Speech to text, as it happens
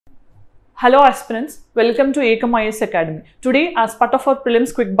Hello aspirants, welcome to Ekam Academy. Today, as part of our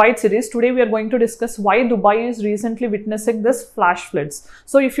prelims quick bite series, today we are going to discuss why Dubai is recently witnessing this flash floods.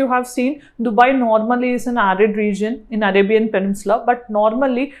 So if you have seen, Dubai normally is an arid region in Arabian peninsula, but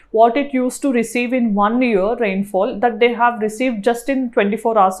normally what it used to receive in 1 year rainfall that they have received just in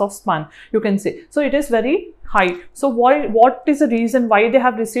 24 hours of span, you can say. So it is very high. So what is the reason why they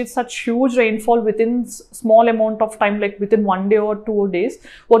have received such huge rainfall within small amount of time, like within 1 day or 2 days?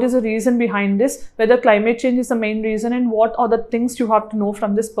 What is the reason behind this? Whether climate change is the main reason, and what are the things you have to know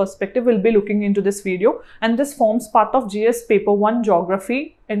from this perspective, we'll be looking into this video. And this forms part of GS paper 1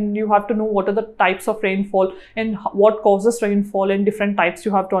 geography, and you have to know what are the types of rainfall and what causes rainfall and different types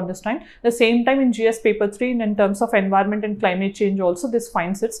you have to understand. At the same time, in GS paper 3, in terms of environment and climate change also, this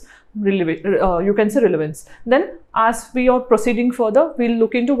finds its relevance. Then as we are proceeding further, we'll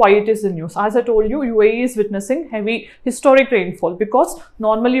look into why it is in news. As I told you, UAE is witnessing heavy historic rainfall because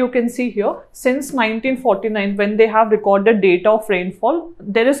normally you can see here since 1949 when they have recorded data of rainfall,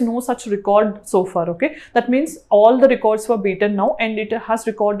 there is no such record so far. Okay, that means all the records were beaten now, and it has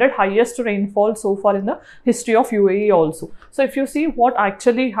recorded highest rainfall so far in the history of UAE also. So if you see what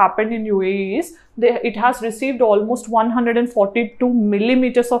actually happened in UAE is, it has received almost 142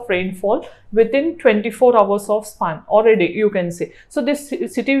 millimeters of rainfall within 24 hours of span already, you can say. So this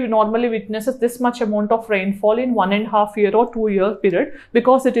city normally witnesses this much amount of rainfall in 1.5 year or 2 year period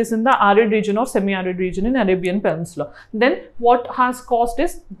because it is in the arid region or semi-arid region in Arabian Peninsula. Then what has caused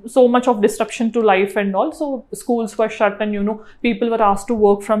is so much of disruption to life and all. So schools were shut, and people were asked to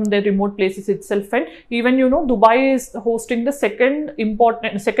work from their remote places itself, and even Dubai is hosting the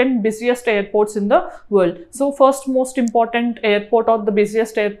second busiest airports in the world. So first most important airport or the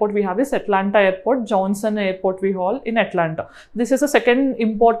busiest airport we have is Atlanta Airport, Johnson Airport we call in Atlanta. This is the second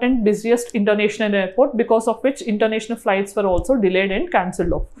important busiest international airport, because of which international flights were also delayed and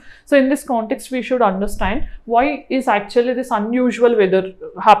cancelled off. So in this context, we should understand why is actually this unusual weather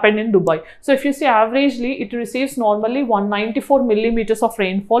happened in Dubai. So if you see, averagely it receives normally 194 millimeters of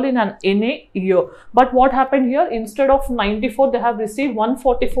rainfall in a year. But what happened here, instead of 94, they have received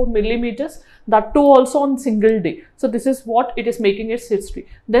 144 millimeters, that too also on single day. So this is what it is making its history.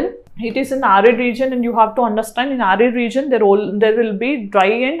 Then it is in arid region, and you have to understand, in arid region there will be dry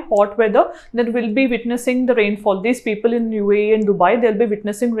and hot weather. There will be witnessing the rainfall. These people in UAE and Dubai, they'll be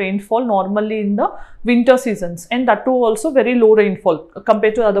witnessing rainfall normally in the winter seasons, and that too also very low rainfall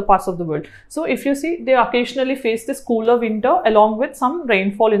compared to other parts of the world. So if you see, they occasionally face this cooler winter along with some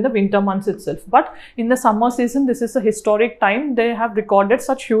rainfall in the winter months itself. But in the summer season, this is a historic time they have recorded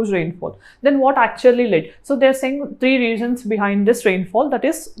such huge rainfall. Then what actually led? So they're saying 3 reasons behind this rainfall. That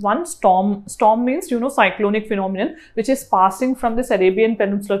is, one, storm. Storm means cyclonic phenomenon which is passing from this Arabian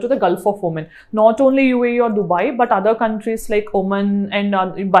Peninsula to the Gulf of Oman. Not only UAE or Dubai, but other countries like Oman and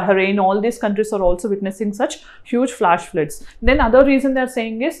Bahrain, all these countries are also witnessing such huge flash floods. Then other reason they're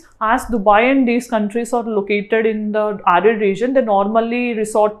saying is, as Dubai and these countries are located in the arid region, they normally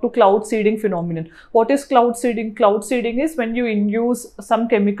resort to cloud seeding phenomenon. What is cloud seeding? Cloud seeding is when you induce some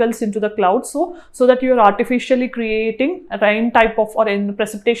chemicals into the clouds so that you are artificially creating a rain type of or in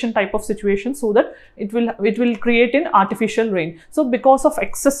precipitation type of situation, so that it will create an artificial rain. So because of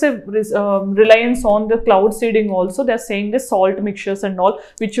excessive reliance on the cloud seeding also, they're saying this salt mixtures and all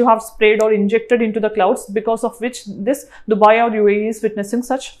which you have sprayed or injected into the clouds, because of which this Dubai or UAE is witnessing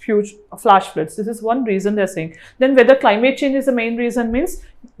such huge flash floods. This is one reason they're saying. Then whether climate change is the main reason means,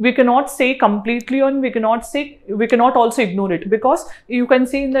 we cannot say completely, and we cannot also ignore it, because you can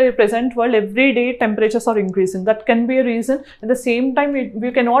see in the present world every day temperatures are increasing. That can be a reason. At the same time,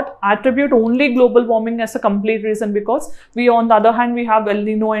 we cannot attribute only global warming as a complete reason, because on the other hand we have El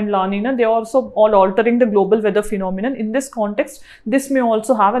Nino and La Nina. They are also all altering the global weather phenomenon. In this context, this may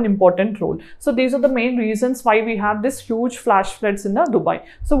also have an important role. So these are the main reasons why we have this huge flash floods in the Dubai.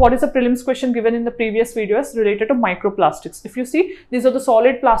 So what is the prelims question given in the previous videos related to microplastics? If you see, these are the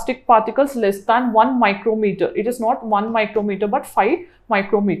solid plastic particles less than 1 micrometer. It is not 1 micrometer but 5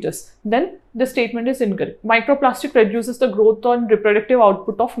 micrometers. Then the statement is incorrect. Microplastic reduces the growth and reproductive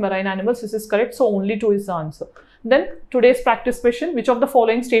output of marine animals. This is correct. So only 2 is the answer. Then today's practice question: which of the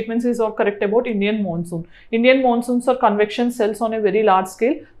following statements is correct about Indian monsoon? Indian monsoons are convection cells on a very large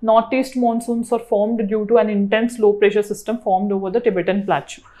scale. Northeast monsoons are formed due to an intense low pressure system formed over the Tibetan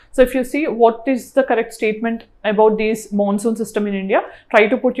Plateau. So if you see what is the correct statement about this monsoon system in India, try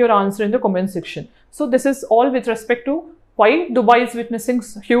to put your answer in the comment section. So this is all with respect to why Dubai is witnessing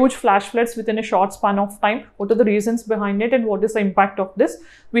huge flash floods within a short span of time. What are the reasons behind it and what is the impact of this?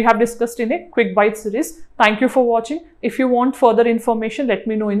 We have discussed in a quick bite series. Thank you for watching. If you want further information, let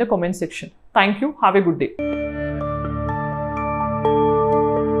me know in the comment section. Thank you. Have a good day.